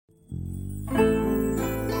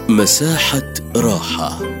مساحة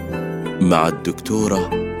راحة مع الدكتورة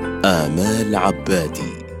آمال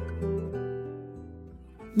عبادي.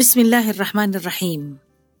 بسم الله الرحمن الرحيم.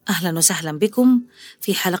 أهلا وسهلا بكم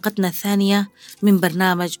في حلقتنا الثانية من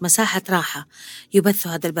برنامج مساحة راحة. يبث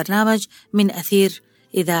هذا البرنامج من أثير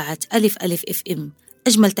إذاعة ألف ألف اف ام.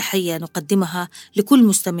 أجمل تحية نقدمها لكل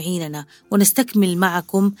مستمعيننا ونستكمل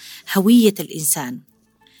معكم هوية الإنسان.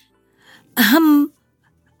 أهم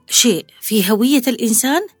شيء في هوية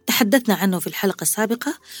الإنسان تحدثنا عنه في الحلقة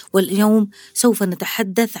السابقة، واليوم سوف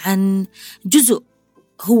نتحدث عن جزء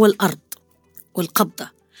هو الأرض والقبضة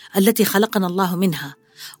التي خلقنا الله منها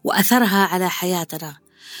وأثرها على حياتنا.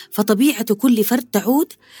 فطبيعة كل فرد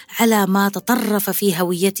تعود على ما تطرف في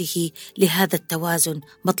هويته لهذا التوازن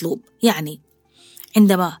مطلوب. يعني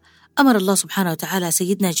عندما أمر الله سبحانه وتعالى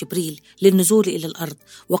سيدنا جبريل للنزول إلى الأرض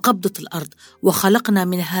وقبضة الأرض وخلقنا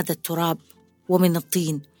من هذا التراب ومن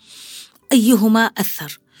الطين، أيهما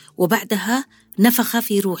أثر؟ وبعدها نفخ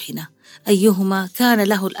في روحنا، أيهما كان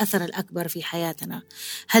له الأثر الأكبر في حياتنا؟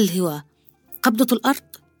 هل هو قبضة الأرض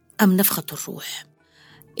أم نفخة الروح؟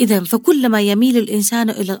 إذن فكلما يميل الإنسان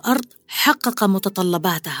إلى الأرض حقق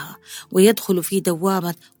متطلباتها ويدخل في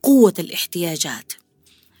دوامة قوة الاحتياجات.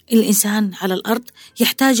 الإنسان على الأرض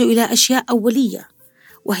يحتاج إلى أشياء أولية،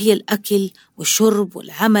 وهي الأكل والشرب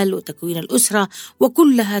والعمل وتكوين الأسرة،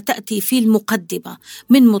 وكلها تأتي في المقدمة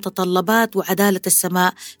من متطلبات وعدالة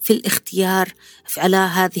السماء في الاختيار على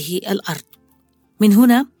هذه الأرض. من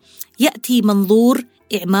هنا يأتي منظور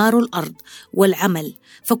إعمار الأرض والعمل،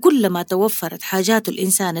 فكلما توفرت حاجات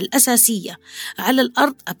الإنسان الأساسية على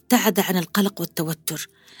الأرض ابتعد عن القلق والتوتر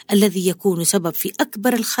الذي يكون سبب في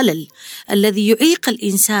أكبر الخلل الذي يعيق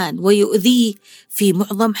الإنسان ويؤذيه في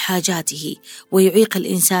معظم حاجاته، ويعيق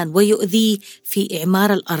الإنسان ويؤذيه في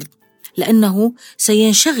إعمار الأرض، لأنه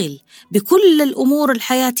سينشغل بكل الأمور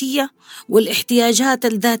الحياتية والاحتياجات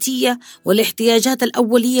الذاتية والاحتياجات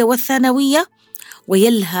الأولية والثانوية،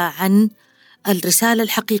 ويلهى عن الرسالة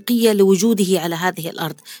الحقيقية لوجوده على هذه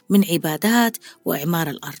الأرض من عبادات وإعمار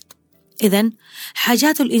الأرض. إذن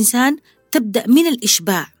حاجات الإنسان تبدأ من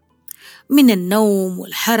الإشباع، من النوم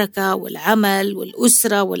والحركة والعمل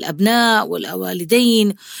والأسرة والأبناء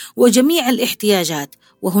والوالدين وجميع الاحتياجات.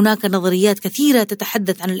 وهناك نظريات كثيرة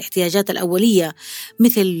تتحدث عن الاحتياجات الأولية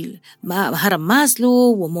مثل هرم ماسلو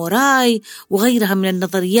وموراي وغيرها من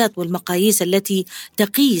النظريات والمقاييس التي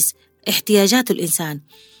تقيس احتياجات الإنسان.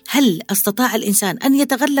 هل استطاع الإنسان أن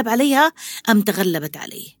يتغلب عليها أم تغلبت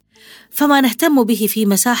عليه؟ فما نهتم به في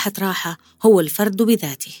مساحة راحة هو الفرد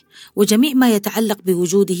بذاته وجميع ما يتعلق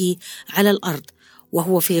بوجوده على الأرض،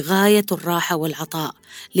 وهو في غاية الراحة والعطاء.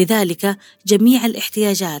 لذلك جميع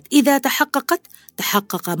الاحتياجات إذا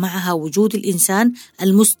تحقق معها وجود الإنسان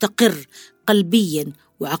المستقر قلبيا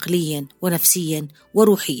وعقليا ونفسيا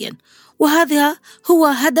وروحيا، وهذا هو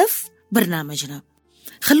هدف برنامجنا.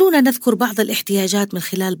 خلونا نذكر بعض الاحتياجات من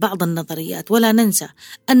خلال بعض النظريات، ولا ننسى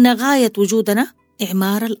أن غاية وجودنا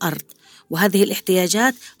إعمار الأرض، وهذه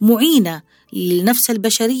الاحتياجات معينة للنفس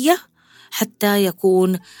البشرية حتى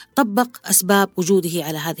يكون طبق أسباب وجوده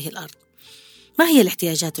على هذه الأرض. ما هي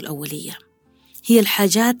الاحتياجات الأولية؟ هي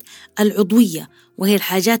الحاجات العضوية، وهي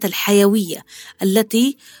الحاجات الحيوية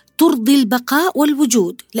التي ترضي البقاء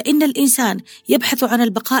والوجود، لأن الإنسان يبحث عن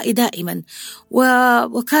البقاء دائما.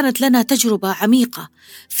 وكانت لنا تجربة عميقة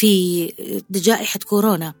في جائحة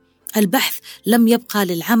كورونا. البحث لم يبقى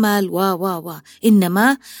للعمل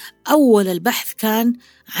إنما أول البحث كان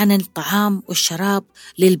عن الطعام والشراب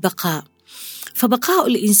للبقاء. فبقاء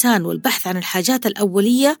الإنسان والبحث عن الحاجات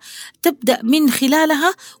الأولية تبدأ من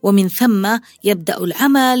خلالها، ومن ثم يبدأ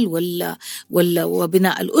العمل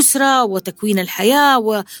وبناء الأسرة وتكوين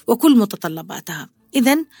الحياة وكل متطلباتها.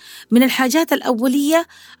 إذن من الحاجات الأولية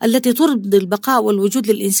التي ترضي البقاء والوجود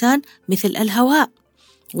للإنسان مثل الهواء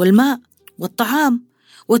والماء والطعام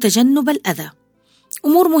وتجنب الأذى.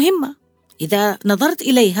 أمور مهمة إذا نظرت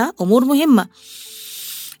إليها، أمور مهمة.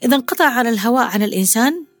 إذا انقطع عن الهواء عن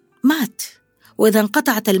الإنسان مات، وإذا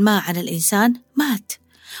انقطعت الماء عن الإنسان مات،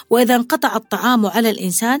 وإذا انقطع الطعام على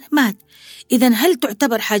الإنسان مات. إذن هل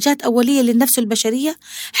تعتبر حاجات أولية للنفس البشرية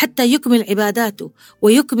حتى يكمل عباداته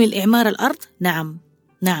ويكمل إعمار الأرض؟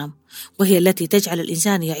 نعم، وهي التي تجعل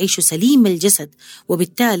الإنسان يعيش سليم الجسد،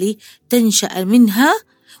 وبالتالي تنشأ منها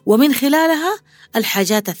ومن خلالها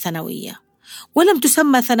الحاجات الثانوية. ولم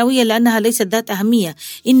تسمى ثانوية لأنها ليست ذات أهمية،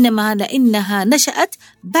 إنما لأنها نشأت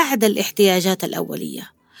بعد الاحتياجات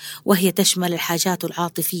الأولية، وهي تشمل الحاجات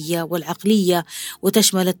العاطفية والعقلية،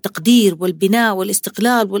 وتشمل التقدير والبناء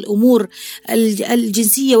والاستقلال والأمور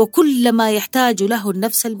الجنسية وكل ما يحتاج له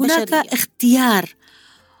النفس البشرية. هناك اختيار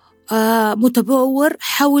متبور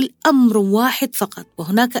حول أمر واحد فقط،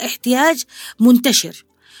 وهناك احتياج منتشر،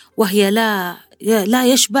 وهي لا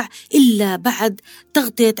يشبع إلا بعد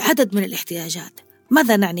تغطية عدد من الاحتياجات.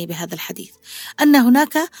 ماذا نعني بهذا الحديث؟ أن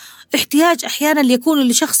هناك احتياج أحيانا يكون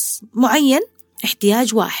لشخص معين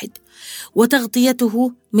احتياج واحد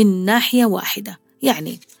وتغطيته من ناحية واحدة.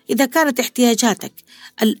 يعني إذا كانت احتياجاتك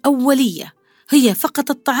الأولية هي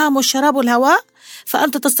فقط الطعام والشراب والهواء،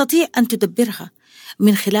 فأنت تستطيع أن تدبرها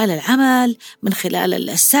من خلال العمل، من خلال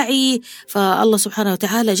السعي. فالله سبحانه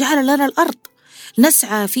وتعالى جعل لنا الأرض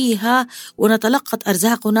نسعى فيها ونتلقط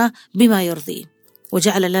أرزاقنا بما يرضيه،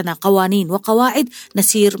 وجعل لنا قوانين وقواعد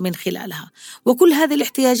نسير من خلالها. وكل هذه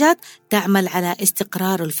الاحتياجات تعمل على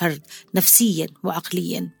استقرار الفرد نفسيا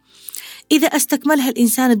وعقليا. إذا استكملها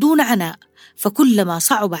الإنسان دون عناء، فكلما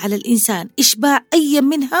صعب على الإنسان إشباع أي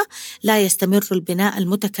منها لا يستمر البناء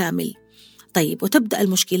المتكامل. طيب، وتبدأ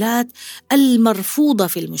المشكلات المرفوضة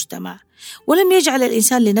في المجتمع. ولم يجعل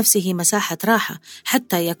الإنسان لنفسه مساحة راحة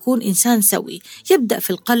حتى يكون إنسان سوي، يبدأ في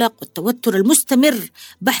القلق والتوتر المستمر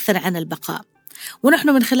بحثا عن البقاء. ونحن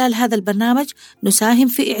من خلال هذا البرنامج نساهم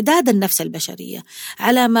في إعداد النفس البشرية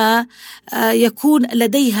على ما يكون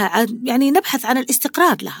لديها، يعني نبحث عن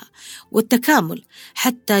الاستقرار لها والتكامل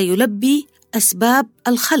حتى يلبي أسباب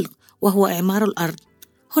الخلق وهو إعمار الأرض.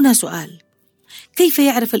 هنا سؤال: كيف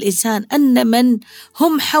يعرف الإنسان أن من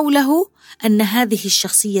هم حوله أن هذه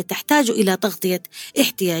الشخصية تحتاج إلى تغطية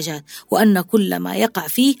احتياجات، وأن كل ما يقع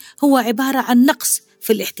فيه هو عبارة عن نقص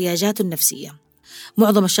في الاحتياجات النفسية؟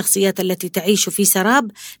 معظم الشخصيات التي تعيش في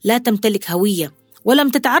سراب لا تمتلك هوية، ولم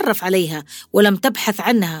تتعرف عليها ولم تبحث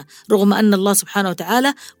عنها، رغم أن الله سبحانه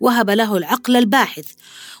وتعالى وهب له العقل الباحث،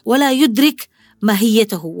 ولا يدرك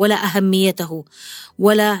ماهيته ولا أهميته،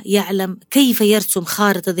 ولا يعلم كيف يرسم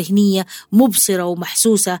خارطة ذهنية مبصرة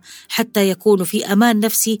ومحسوسة حتى يكون في أمان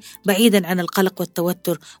نفسي بعيدا عن القلق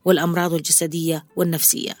والتوتر والأمراض الجسدية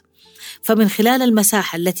والنفسية. فمن خلال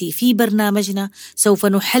المساحة التي في برنامجنا سوف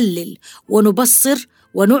نحلل ونبصر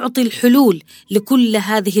ونعطي الحلول لكل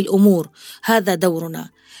هذه الأمور. هذا دورنا،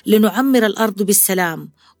 لنعمر الأرض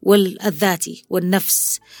بالسلام والذاتي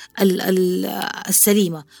والنفس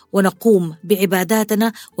السليمة، ونقوم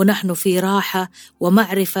بعباداتنا ونحن في راحة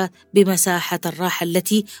ومعرفة بمساحة الراحة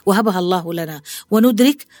التي وهبها الله لنا،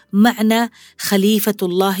 وندرك معنى خليفة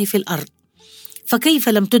الله في الأرض. فكيف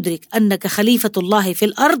لم تدرك أنك خليفة الله في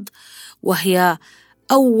الأرض، وهي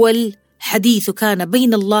أول حديث كان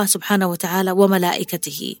بين الله سبحانه وتعالى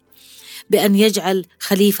وملائكته بأن يجعل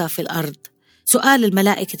خليفة في الأرض؟ سؤال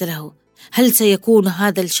الملائكة له: هل سيكون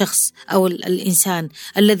هذا الشخص أو الإنسان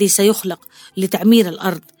الذي سيخلق لتعمير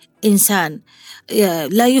الأرض إنسان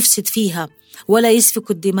لا يفسد فيها ولا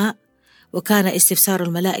يسفك الدماء؟ وكان استفسار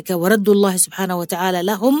الملائكة ورد الله سبحانه وتعالى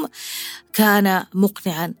لهم كان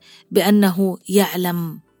مقنعا بأنه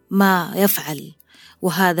يعلم ما يفعل.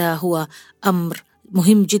 وهذا هو أمر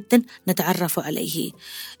مهم جدا نتعرف عليه.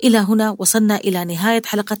 إلى هنا وصلنا إلى نهاية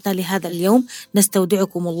حلقتنا لهذا اليوم.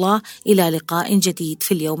 نستودعكم الله، إلى لقاء جديد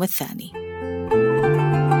في اليوم الثاني.